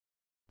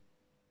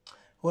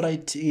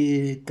Alright,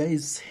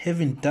 guys,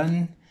 having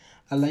done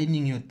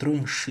aligning your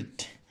drawing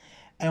sheet,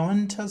 I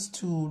want us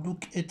to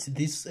look at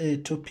this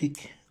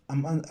topic.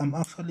 I'm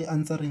actually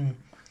answering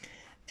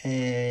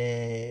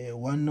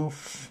one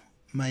of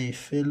my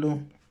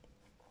fellow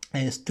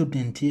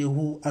student here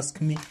who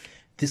asked me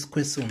this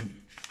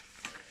question.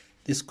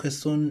 This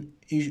question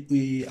is let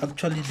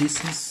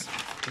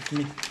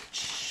me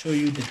show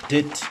you the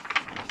date.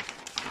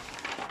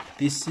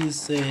 This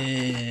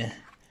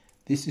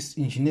is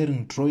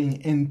engineering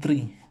drawing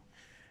N3,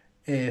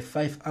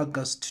 5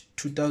 August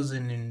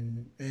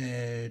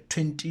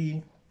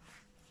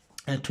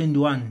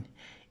 2021,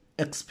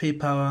 X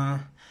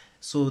paper.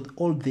 So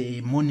all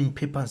the morning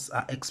papers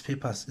are X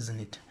papers,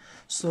 isn't it?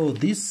 So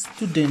this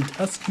student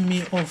asked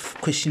me of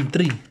question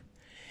 3,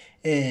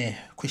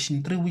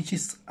 which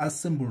is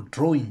assembled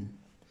drawing.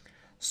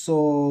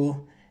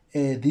 So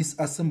this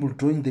assembled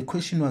drawing, the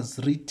question was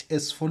read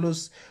as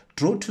follows: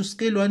 draw to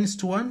scale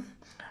 1:1.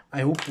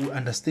 I hope you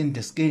understand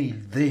the scale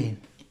there.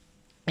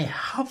 A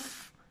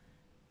half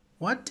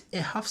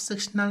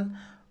sectional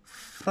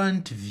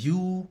front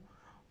view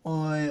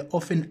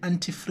of an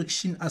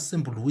anti-friction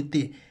assembled with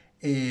the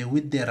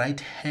right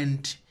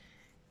hand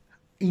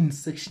in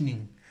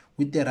sectioning,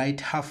 with the right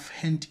half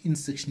hand in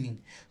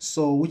sectioning.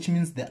 So which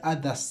means the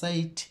other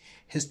side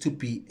has to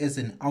be as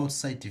an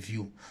outside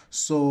view.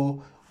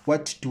 So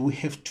what do we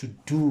have to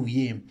do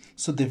here?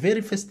 So the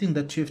very first thing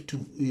that you have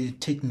to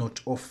take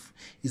note of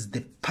is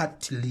the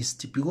part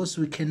list, because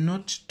we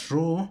cannot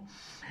draw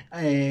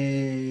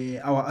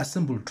our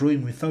assembled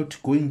drawing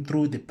without going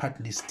through the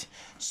part list.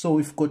 So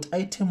we've got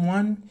item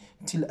 1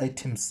 till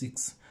item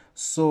 6.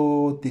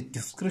 So the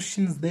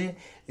descriptions there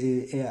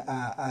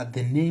are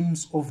the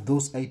names of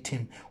those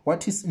items.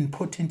 What is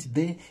important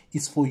there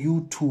is for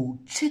you to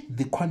check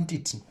the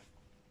quantity,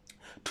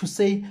 to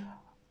say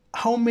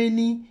how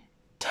many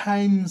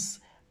times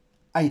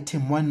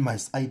item 1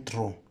 must I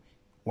draw.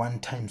 1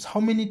 times.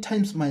 How many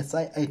times must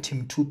I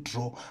item 2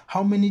 draw?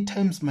 How many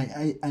times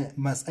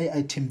must I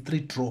item 3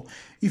 draw?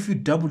 If you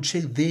double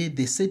check there,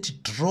 they said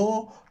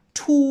draw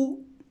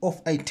 2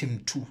 of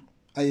item 2.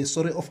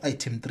 Of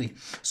item 3.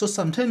 So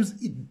sometimes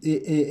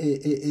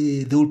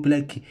they will be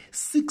like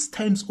 6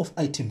 times of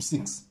item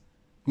 6.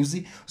 You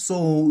see?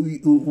 So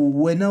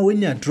when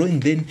you are drawing,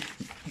 then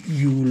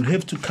you will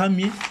have to come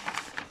here.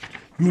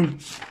 You'll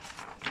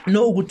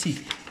know what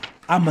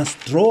I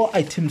must draw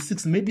item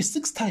 6 maybe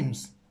 6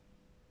 times.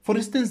 For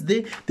instance,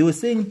 they were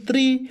saying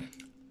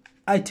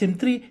item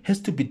 3 has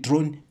to be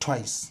drawn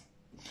twice.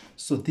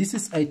 So this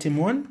is item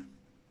 1,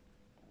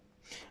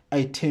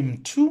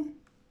 item 2,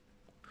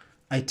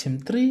 item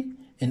 3,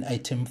 and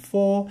item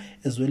 4,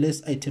 as well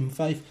as item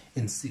 5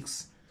 and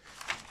 6,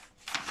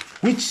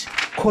 which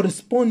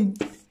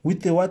correspond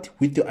with the what?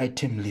 With the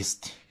item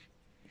list.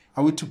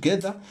 Are we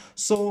together?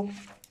 So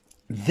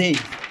they,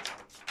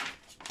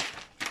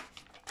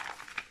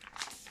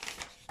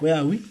 where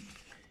are we?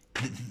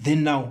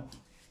 Then now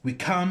we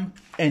come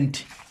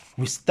and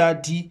we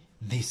study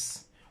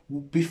this.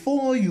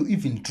 Before you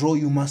even draw,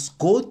 you must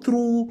go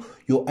through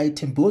your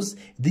item, because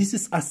this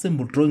is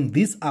assembled drawing.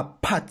 These are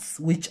parts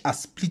which are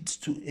split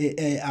to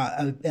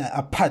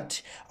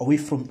apart away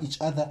from each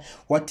other.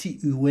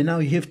 When now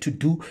you have to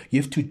do,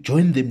 you have to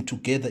join them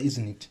together,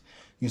 isn't it?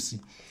 You see.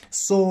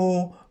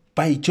 So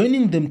by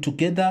joining them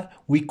together,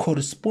 we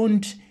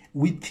correspond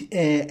with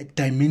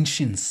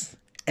dimensions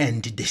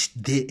and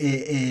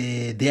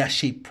their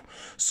shape.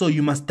 So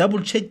you must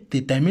double check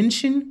the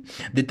dimension.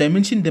 The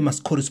dimension, they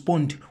must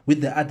correspond with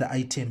the other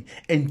item,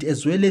 and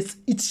as well as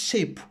its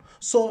shape.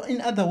 So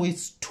in other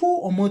words, 2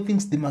 or more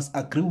things, they must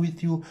agree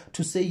with you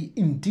to say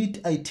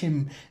indeed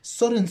item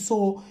so and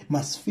so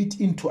must fit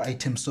into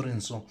item so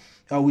and so.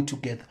 Are we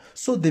together?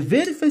 So the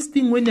very first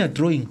thing when you are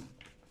drawing,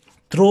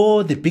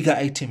 draw the bigger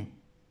item.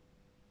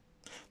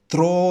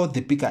 Draw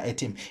the bigger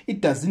item.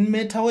 It doesn't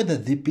matter whether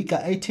the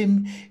bigger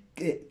item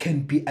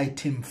can be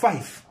item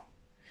 5,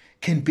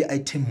 can be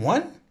item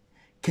 1,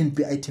 can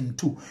be item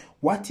 2.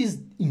 What is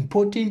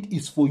important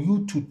is for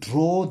you to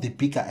draw the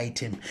bigger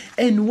item.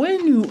 And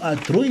when you are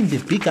drawing the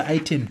bigger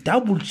item,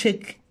 double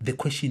check the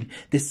question.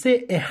 They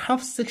say a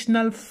half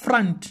sectional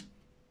front.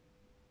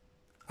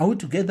 Are we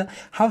together?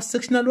 Half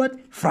sectional what?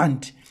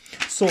 Front.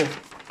 So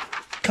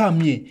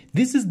come here.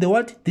 This is the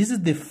what? This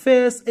is the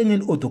first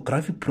angle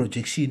orthographic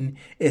projection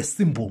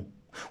symbol.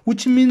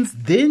 Which means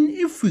then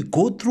if we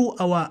go through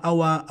our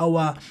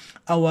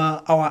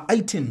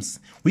items,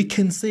 we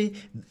can say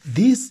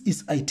this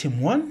is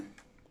item 1.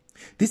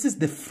 This is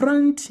the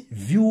front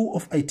view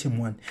of item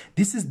 1.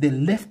 This is the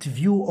left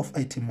view of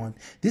item 1.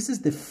 This is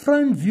the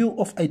front view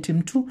of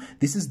item 2.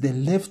 This is the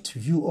left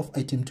view of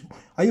item 2.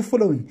 Are you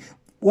following?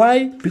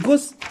 Why?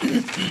 Because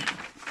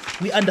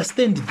we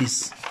understand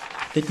this.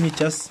 Let me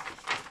just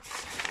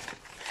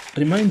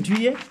remind you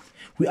here.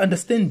 We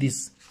understand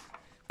this.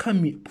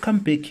 Come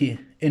back here,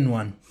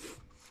 N1.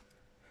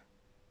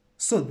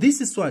 So this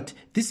is what?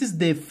 This is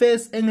the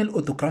first angle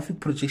orthographic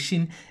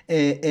projection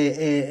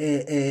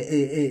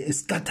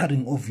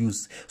scattering of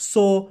views.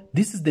 So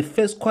this is the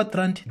first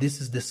quadrant,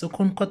 this is the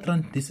second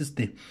quadrant, this is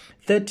the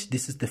third,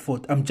 this is the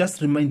fourth. I'm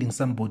just reminding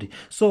somebody.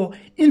 So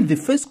in the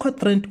first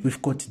quadrant,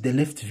 we've got the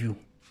left view.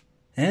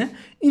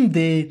 In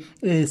the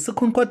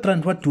second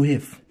quadrant, what do we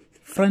have?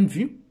 Front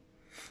view.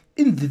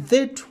 In the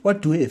third,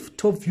 what do we have?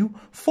 Top view.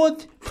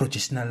 Fourth,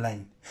 projectional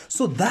line.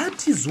 So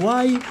that is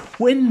why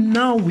when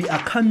now we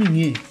are coming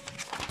here,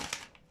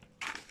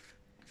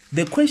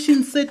 the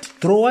question said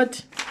draw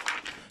what?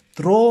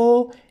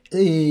 Draw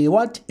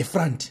what? A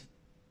front.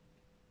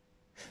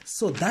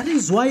 So that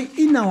is why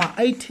in our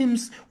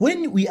items,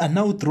 when we are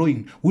now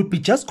drawing, we'll be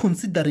just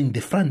considering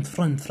the front.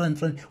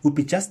 We'll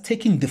be just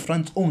taking the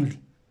front only.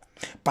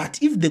 But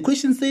if the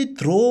question said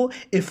draw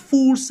a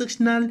full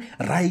sectional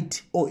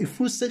right or a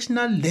full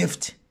sectional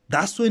left,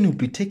 that's when we'll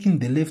be taking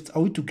the left.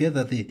 Are we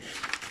together there?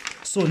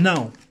 So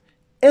now,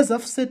 as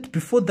I've said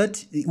before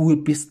that, we'll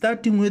be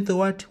starting with the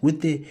what?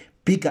 With the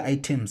bigger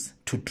items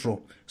to draw.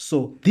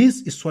 So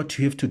this is what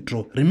you have to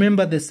draw.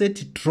 Remember they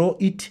said draw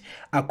it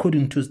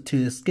according to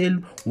the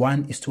scale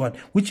 1:1,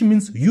 which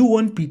means you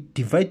won't be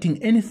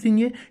dividing anything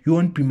here, you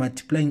won't be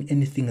multiplying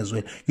anything as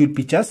well. You'll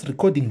be just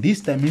recording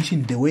this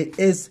dimension the way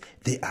as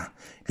they are.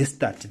 Let's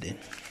start then.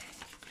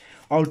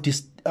 I'll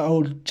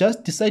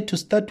just decide to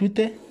start with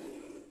the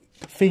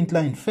faint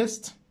line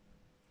first.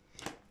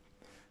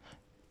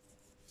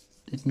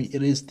 Let me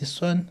erase this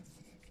one.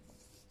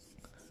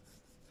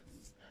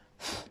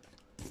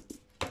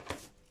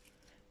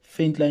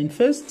 Faint line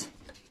first.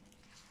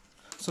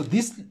 So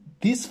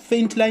this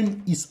faint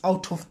line is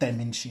out of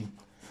dimension.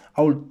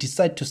 I will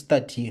decide to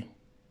start here.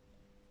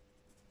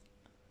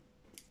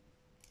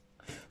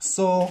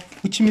 So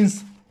which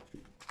means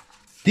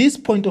this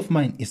point of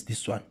mine is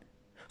this one.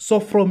 So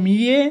from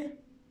here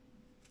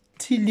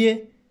till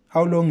here,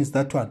 how long is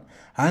that one?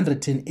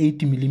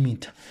 180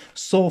 millimeter.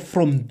 So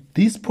from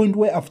this point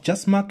where I've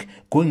just marked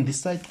going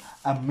this side,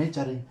 I'm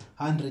measuring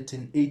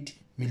 180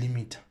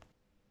 millimeter.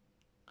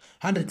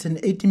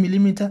 180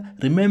 millimeter.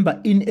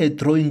 Remember, in a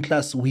drawing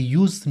class, we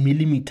use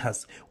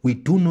millimeters. We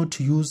do not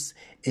use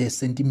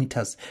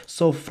centimeters.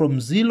 So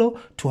from 0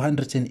 to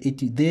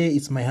 180, there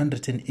is my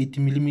 180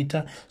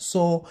 millimeter.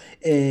 So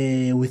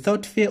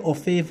without fear or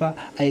favor,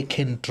 I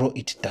can draw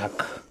it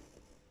dark.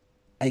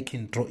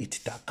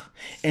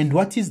 And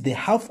what is the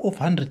half of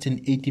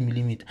 180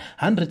 millimeter?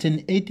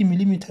 180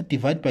 millimeter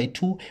divided by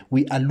 2.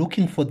 We are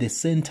looking for the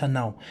center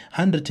now.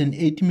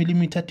 180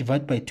 millimeter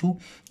divided by 2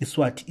 is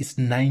what? Is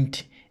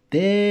 90.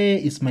 There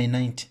is my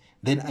 90.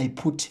 Then I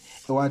put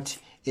what?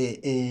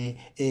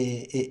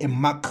 A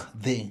mark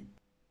there.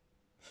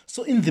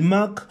 So in the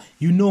mark,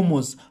 you know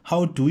most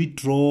how do we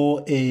draw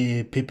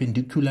a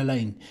perpendicular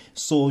line.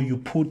 So you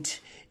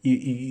put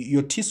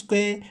your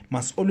T-square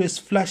must always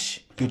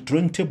flush your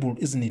drawing table,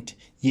 isn't it?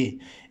 Yeah.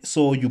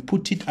 So you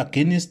put it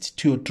against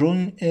to your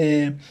drawing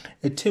a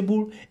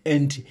table,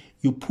 and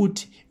you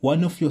put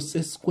one of your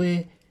set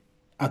square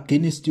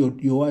against your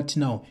what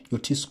now? Your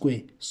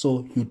T-square.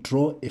 So you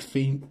draw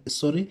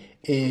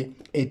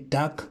a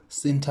dark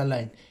center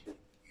line.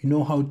 You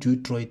know how do you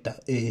draw it?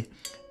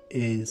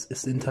 A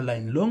center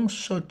line. Long,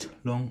 short,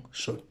 long,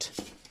 short.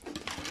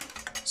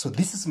 So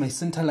this is my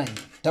center line.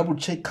 Double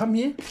check, come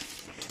here.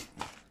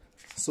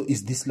 So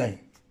is this line.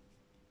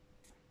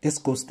 Let's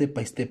go step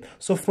by step.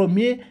 So from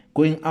here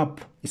going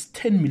up is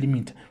 10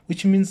 millimeter,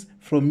 which means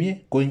from here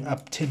going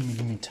up 10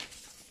 millimeter.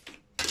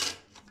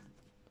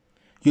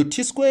 Your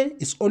T-square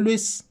is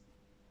always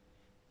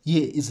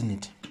here, isn't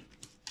it?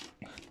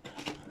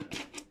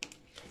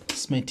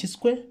 It's my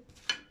T-square,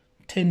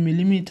 10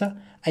 millimeter.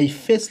 I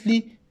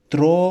firstly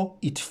draw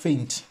it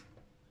faint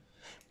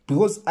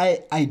because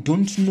I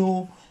don't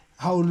know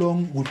how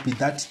long would be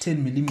that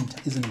 10 millimeter,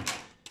 isn't it?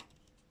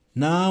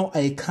 Now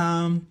I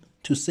come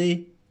to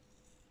say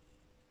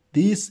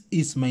this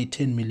is my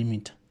 10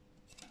 millimeter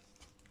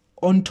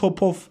on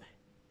top of,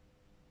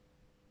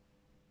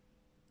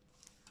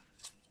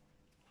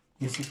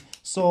 you see.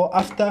 So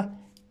after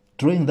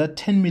drawing that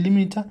 10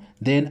 millimeter,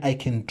 then I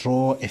can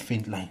draw a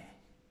faint line.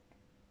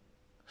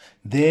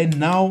 Then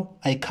now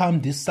I come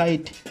this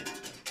side.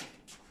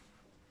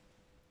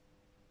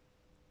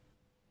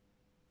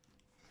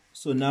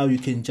 So now you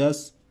can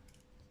just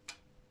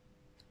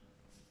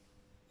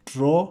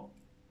draw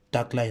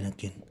dark line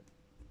again.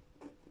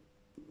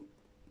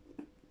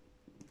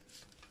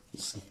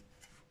 See.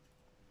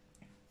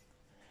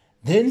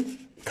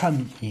 Then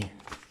come here.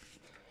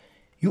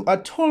 You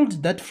are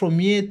told that from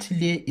here till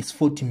here is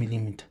 40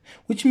 millimeter,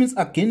 which means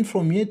again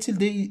from here till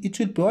there it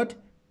will be what?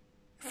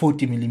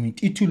 40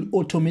 millimeter. It will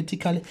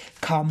automatically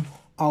come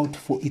out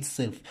for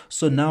itself.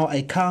 So now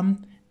I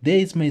come, there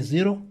is my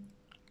 0,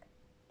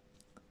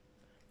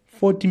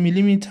 40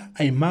 millimeter,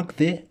 I mark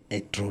there,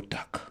 I draw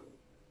dark.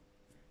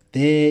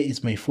 There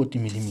is my 40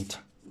 millimeter.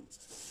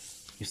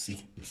 You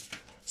see.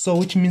 So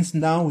which means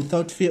now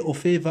without fear or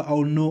favor, I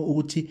will know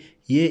Uti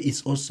here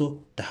is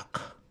also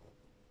dark.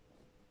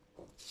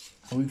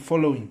 Are we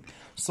following?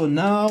 So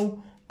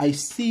now I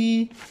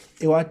see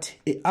a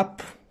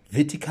up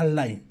vertical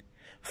line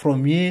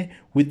from here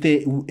with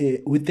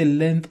the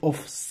length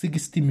of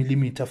 60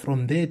 millimeter.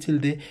 From there till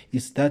there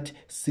is that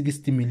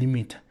 60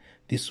 millimeter.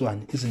 This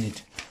one, isn't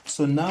it?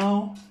 So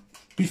now,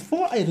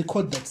 before I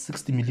record that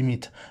 60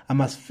 millimeter, I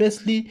must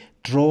firstly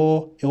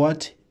draw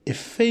a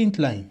faint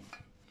line.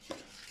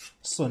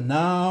 So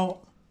now,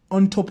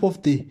 on top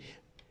of the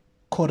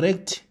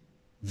correct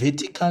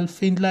vertical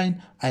faint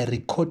line, I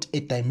record a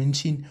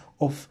dimension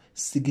of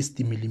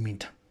 60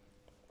 millimeter.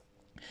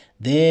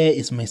 There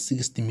is my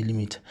 60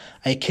 millimeter.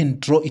 I can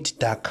draw it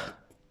dark.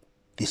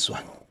 This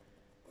one.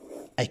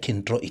 I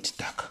can draw it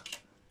dark.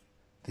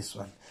 This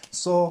one.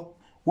 So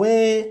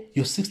where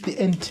your 60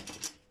 end,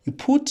 you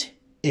put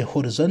a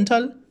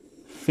horizontal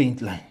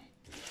faint line.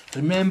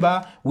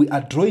 Remember, we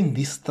are drawing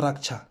this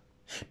structure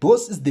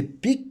because it's the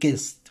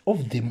biggest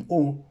of them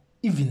all,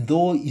 even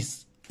though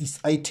it's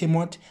item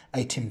what?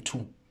 Item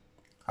 2.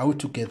 Are we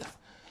together?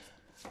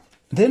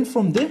 Then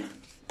from there,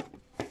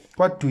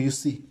 what do you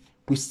see?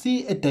 We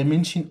see a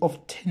dimension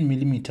of 10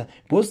 millimeter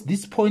because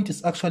this point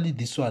is actually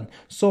this one.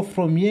 So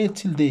from here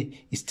till there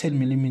is 10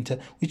 millimeter,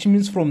 which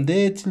means from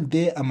there till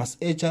there I must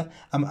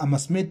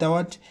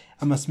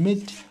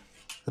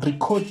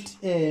record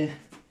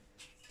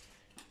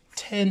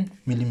 10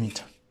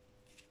 millimeter.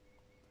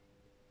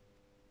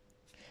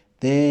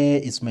 There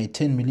is my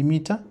 10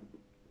 millimeter.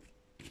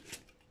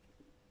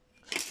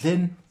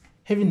 Then,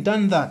 having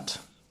done that,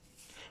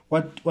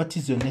 what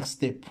is your next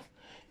step?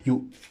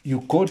 You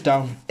go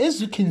down.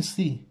 As you can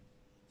see,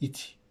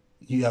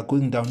 you are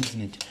going down,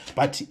 isn't it?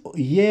 But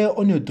here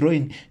on your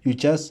drawing, you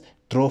just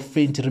draw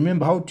faint.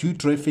 Remember, how do you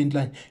draw a faint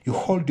line? You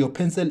hold your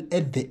pencil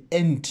at the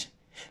end.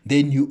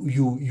 Then you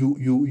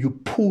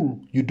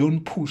pull. You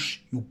don't push,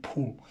 you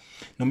pull.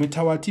 No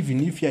matter what, even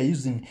if you are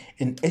using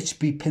an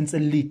HB pencil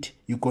lead,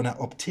 you're gonna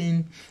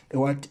obtain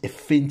a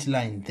faint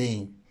line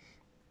there.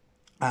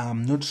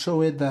 I'm not sure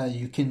whether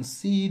you can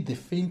see the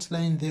faint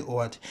line there or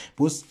what,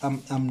 because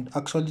I'm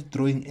actually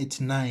drawing at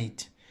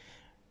night.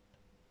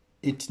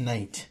 At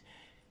night,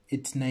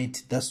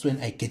 that's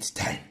when I get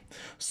time.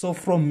 So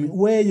from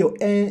where your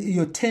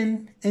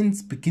 10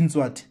 ends begins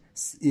what?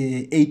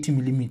 80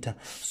 millimeter.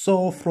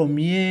 So from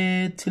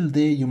here till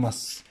there you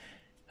must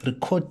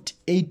record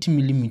 80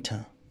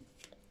 millimeter.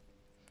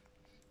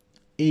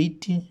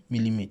 80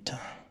 millimeter.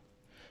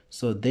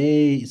 So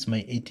there is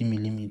my 80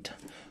 millimeter.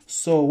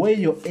 So where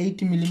your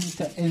 80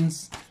 millimeter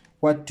ends,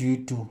 what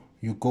do?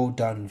 You go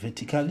down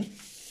vertically,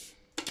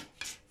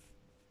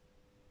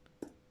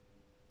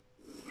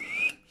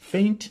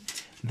 faint.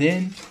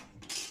 Then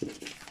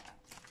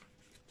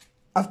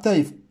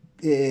after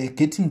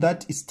getting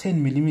that is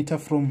 10 millimeter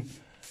from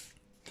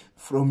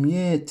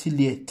here till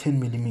here, 10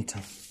 millimeter.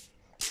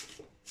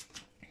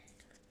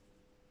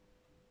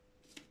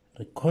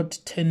 Record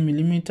 10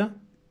 millimeter.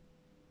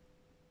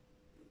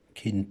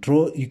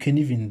 You can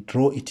even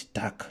draw it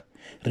dark.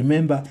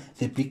 Remember,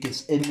 the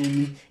biggest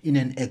enemy in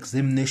an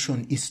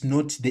examination is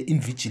not the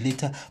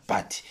invigilator,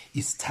 but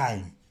it's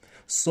time.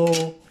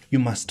 So you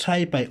must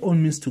try by all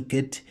means to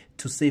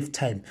save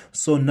time.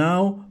 So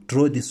now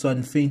draw this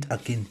one faint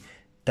again,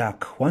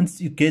 dark.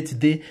 Once you get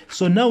there,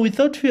 so now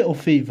without fear or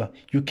favor,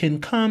 you can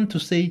come to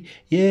say,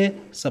 yeah,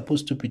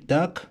 supposed to be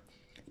dark.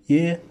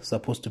 Yeah,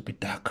 supposed to be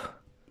dark.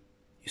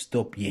 You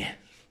stop here.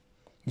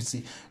 You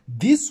see,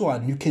 this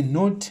one you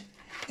cannot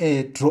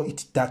draw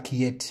it dark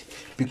yet,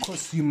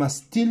 because you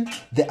must still,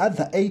 the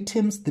other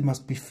items, they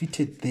must be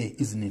fitted there,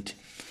 isn't it?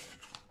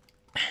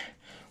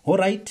 All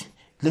right,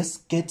 let's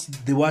get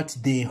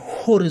the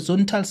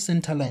horizontal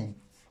center line.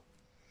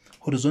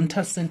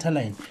 Horizontal center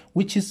line,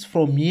 which is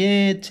from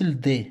here till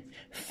there,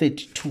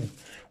 32.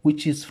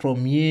 Which is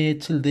from here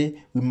till there,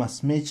 we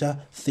must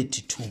measure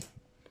 32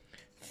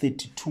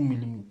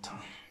 millimeter.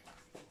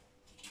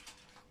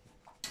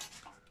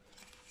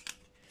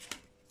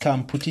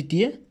 Come, put it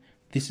here.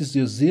 This is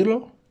your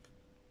 0.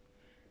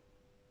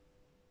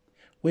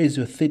 Where is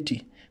your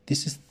 30?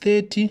 This is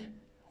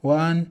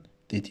 31,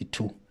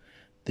 32.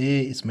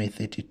 There is my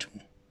 32.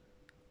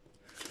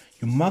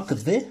 You mark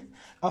there.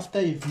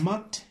 After you've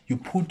marked, you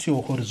put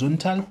your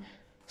horizontal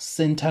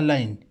center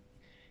line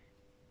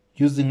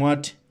using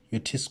what?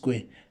 Your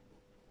T-square.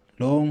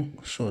 Long,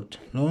 short,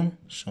 long,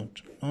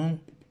 short, long,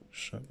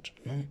 short,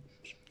 long,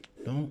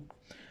 long.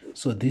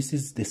 So this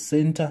is the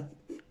center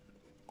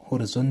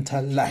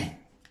horizontal line.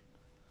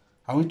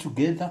 Are we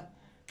together?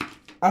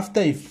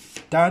 After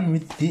you've done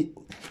with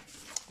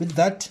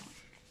that,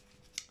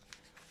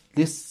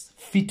 let's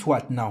fit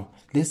what now?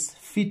 Let's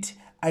fit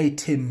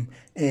item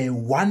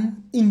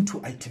 1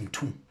 into item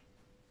 2.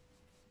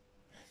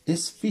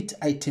 Let's fit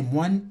item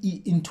 1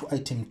 into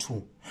item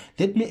 2.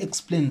 Let me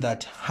explain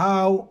that.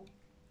 How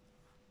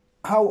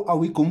are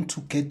we going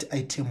to get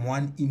item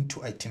 1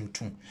 into item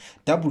 2?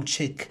 Double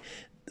check.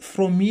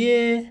 From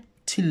here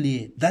till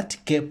here, that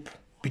gap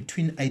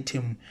between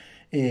item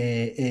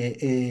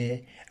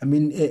that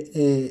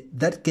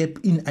gap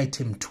in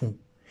item 2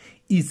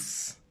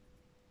 is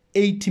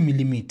 80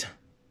 millimeter.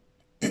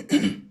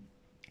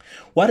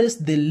 Whereas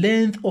the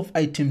length of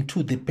item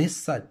 2, the base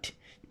side,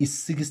 is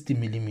 60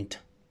 millimeter.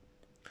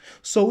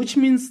 So which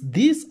means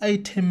this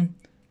item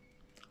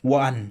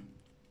 1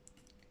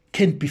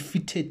 can be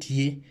fitted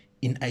here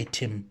in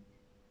item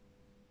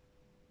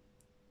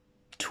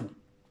 2.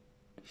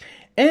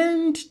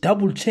 And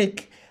double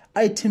check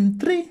item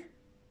 3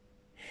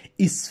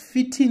 is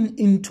fitting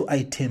into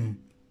item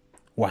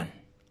 1.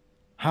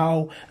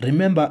 How?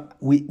 Remember,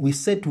 we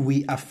said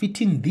we are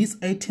fitting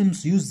these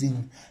items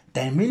using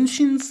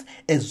dimensions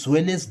as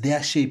well as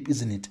their shape,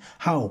 isn't it?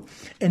 How?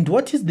 And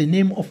what is the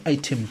name of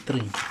item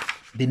 3?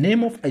 The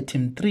name of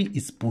item 3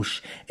 is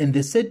bush. And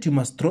they said you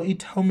must draw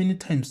it how many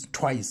times?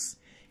 Twice.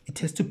 It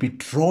has to be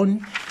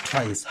drawn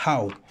twice.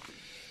 How?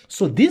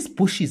 So these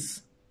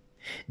bushes,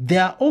 they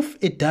are of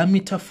a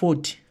diameter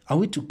 40. Are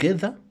we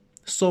together?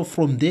 So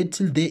from there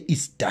till there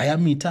is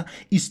diameter,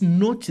 is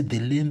not the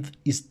length,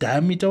 is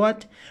diameter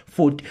what?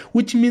 40.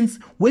 Which means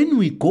when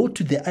we go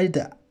to the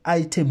other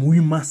item, we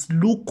must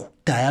look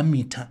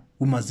diameter.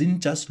 We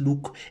mustn't just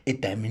look a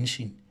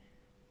dimension.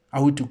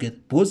 Are we together?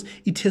 Because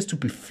it has to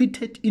be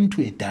fitted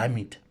into a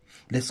diameter.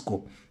 Let's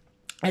go.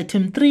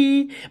 Item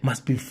 3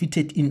 must be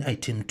fitted in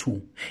item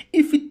 2.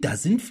 If it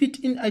doesn't fit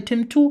in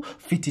item 2,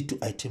 fit it to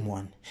item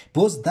 1.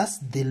 Because that's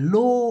the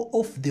law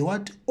of the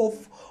what?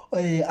 Of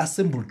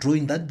assemble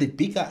drawing, that the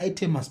bigger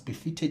item must be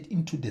fitted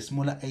into the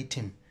smaller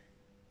item.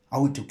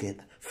 Are we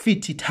together?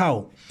 Fit it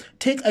how?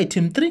 Take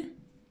item 3,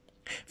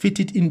 fit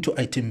it into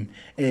item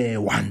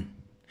 1.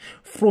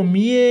 From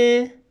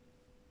here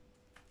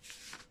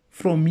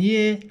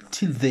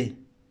till there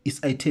is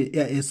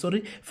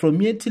item, from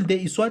here till there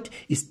is what?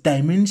 Is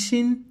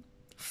dimension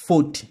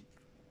 40.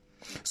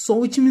 So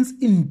which means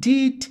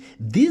indeed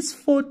this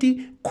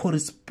 40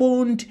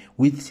 correspond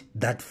with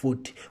that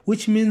 40.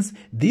 Which means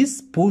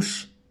this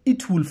bush,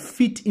 it will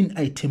fit in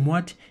item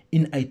what?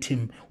 In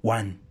item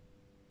 1.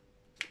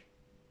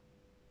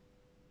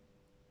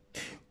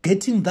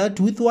 Getting that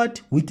with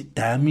what? With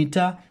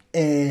diameter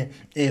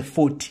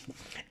 40.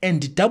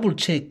 And double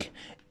check.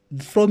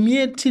 From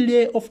here till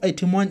here of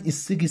item 1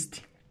 is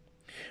 60.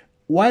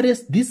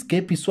 Whereas this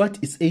gap is what?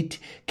 Is 80.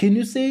 Can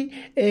you say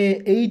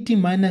 80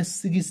 minus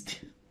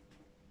 60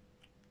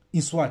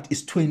 is what?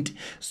 Is 20.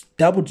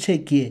 Double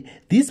check here.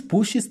 These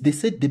bushes, they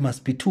said they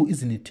must be 2,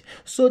 isn't it?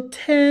 So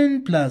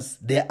 10 plus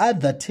the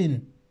other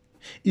 10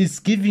 is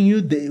giving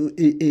you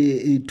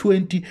the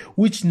 20,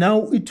 which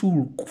now it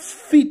will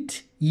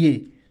fit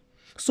here.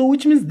 So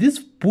which means this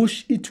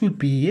bush, it will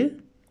be here,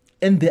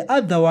 and the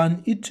other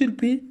one, it will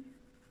be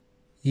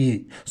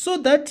here. So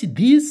that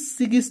this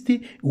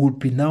 60 would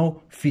be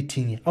now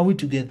fitting here. Are we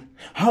together?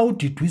 How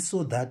did we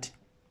saw that?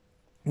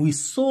 We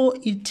saw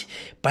it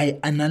by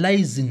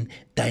analyzing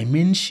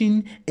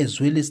dimension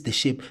as well as the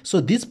shape. So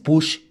this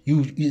bush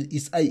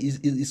is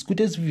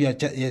good as if you are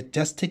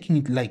just taking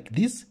it like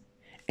this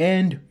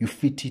and you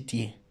fit it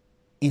here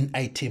in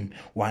item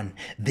 1.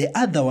 The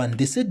other one,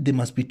 they said there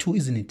must be 2,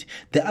 isn't it?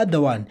 The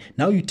other one,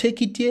 now you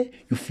take it here,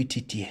 you fit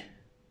it here.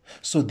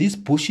 So these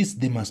bushes,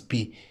 they must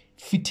be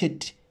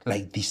fitted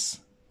like this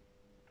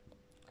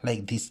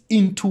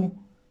into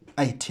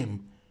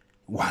item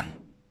 1.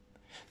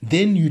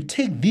 Then you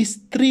take these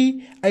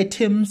 3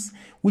 items,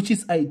 which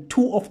is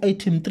 2 of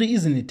item 3,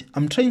 isn't it?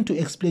 I'm trying to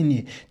explain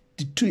here.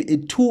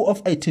 2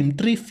 of item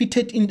 3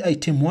 fitted in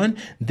item 1.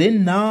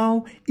 Then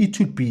now it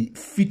would be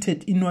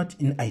fitted in what?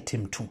 In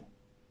item 2.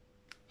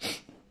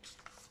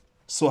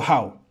 So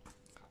how?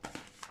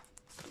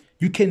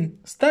 You can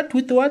start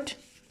with what?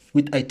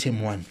 With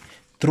item 1.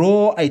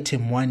 Draw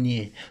item 1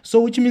 here.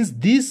 So which means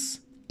this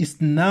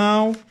is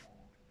now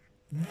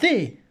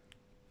there.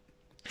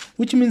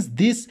 Which means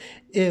this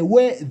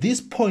where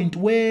this point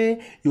where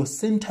your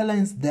center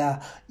lines, they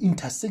are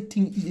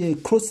intersecting,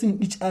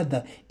 crossing each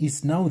other,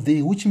 is now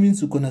there. Which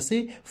means you're gonna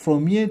say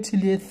from here till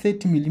here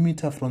 30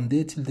 millimeter, from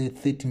there till there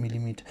 30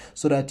 millimeter,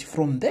 so that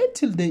from there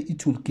till there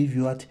it will give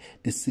you what?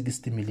 The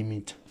 60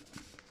 millimeter.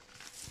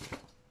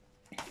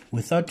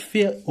 Without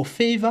fear or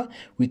favor,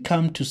 we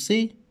come to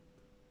say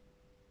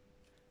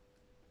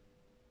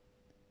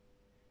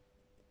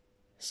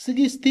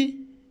 60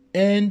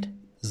 and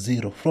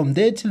 0. From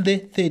there till there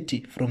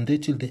 30. From there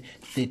till there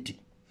 30.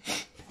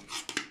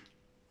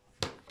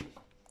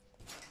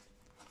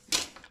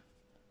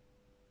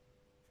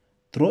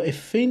 Draw a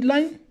faint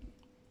line.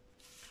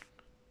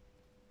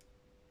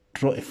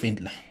 Draw a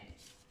faint line.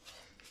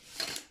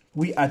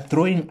 We are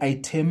drawing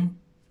item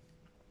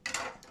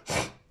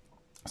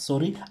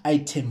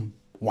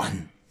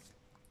 1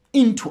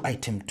 into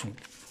item 2.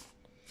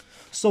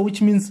 So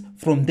which means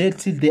from there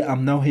till there,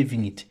 I'm now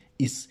having it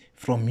is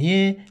from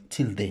here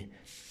till there.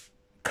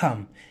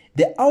 Come,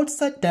 the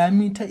outside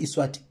diameter is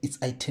what? It's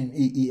item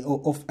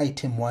of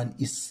item 1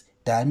 is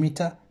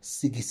diameter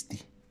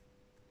 60.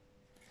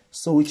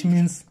 So which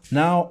means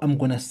now I'm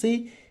gonna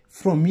say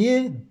from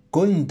here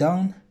going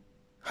down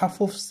half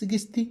of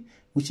 60,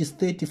 which is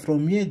 30.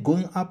 From here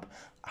going up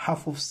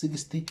half of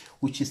 60,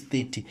 which is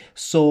 30.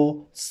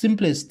 So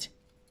simplest,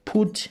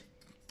 put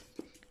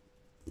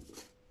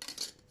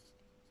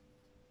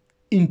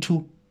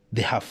into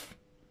the half,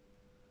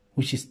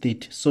 which is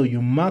 30. So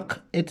you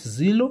mark at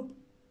 0,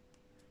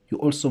 you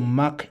also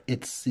mark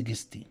at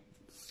 60.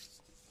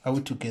 Are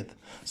we together?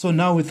 So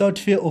now, without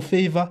fear or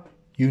favor,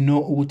 you know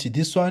what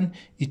this one,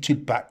 it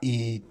will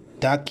be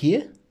dark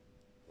here.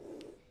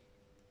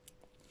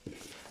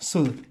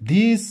 So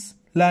this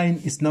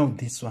line is now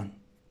this one,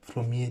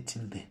 from here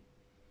till there.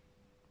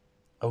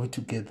 Are we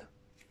together?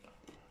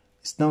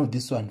 It's now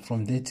this one,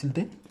 from there till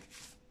there.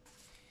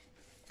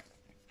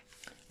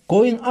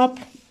 Going up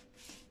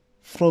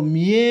from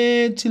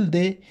here till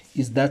there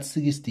is that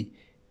 60.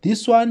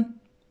 This one,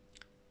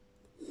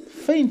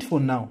 faint for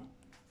now.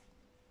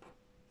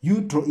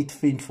 You draw it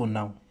faint for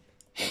now.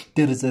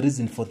 There is a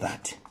reason for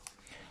that.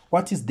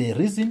 What is the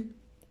reason?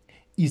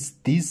 Is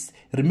this,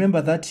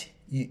 remember that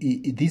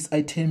this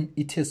item,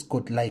 it has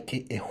got like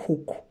a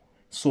hook.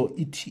 So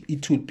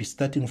it will be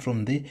starting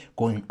from there,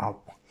 going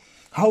up.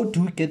 How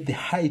do we get the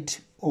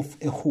height of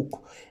a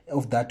hook,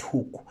 of that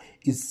hook?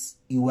 Is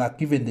you are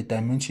given the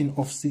dimension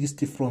of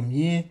 60 from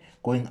here,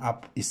 going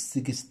up is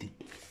 60.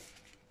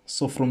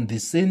 So from the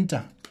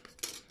center,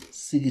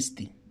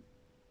 60.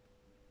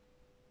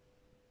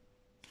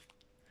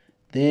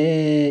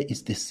 There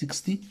is the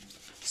 60.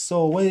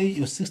 So where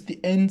your 60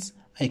 ends,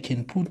 I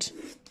can put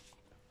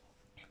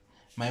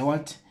my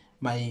what?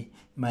 My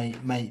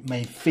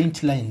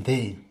faint line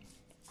there.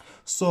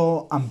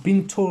 So I'm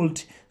being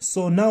told,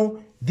 so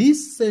now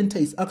this center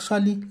is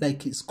actually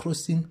like it's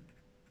crossing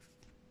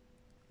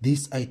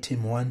this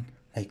item 1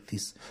 like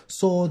this.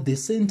 So the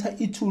center,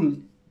 it will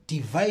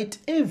divide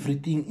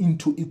everything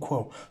into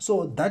equal.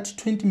 So that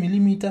 20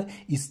 millimeter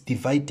is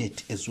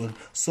divided as well.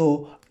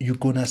 So you're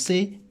gonna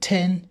say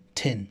 10,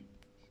 10.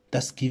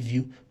 That's give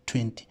you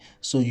 20.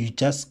 So you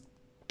just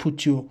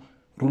put your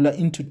ruler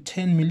into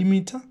 10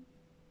 millimeter.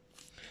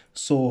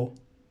 So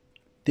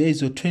there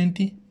is your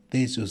 20,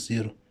 there is your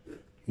 0.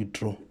 You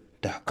draw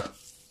dark.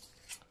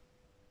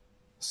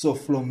 So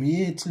from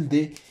here till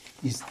there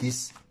is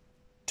this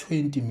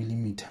 20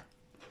 millimeter.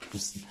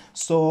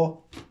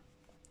 So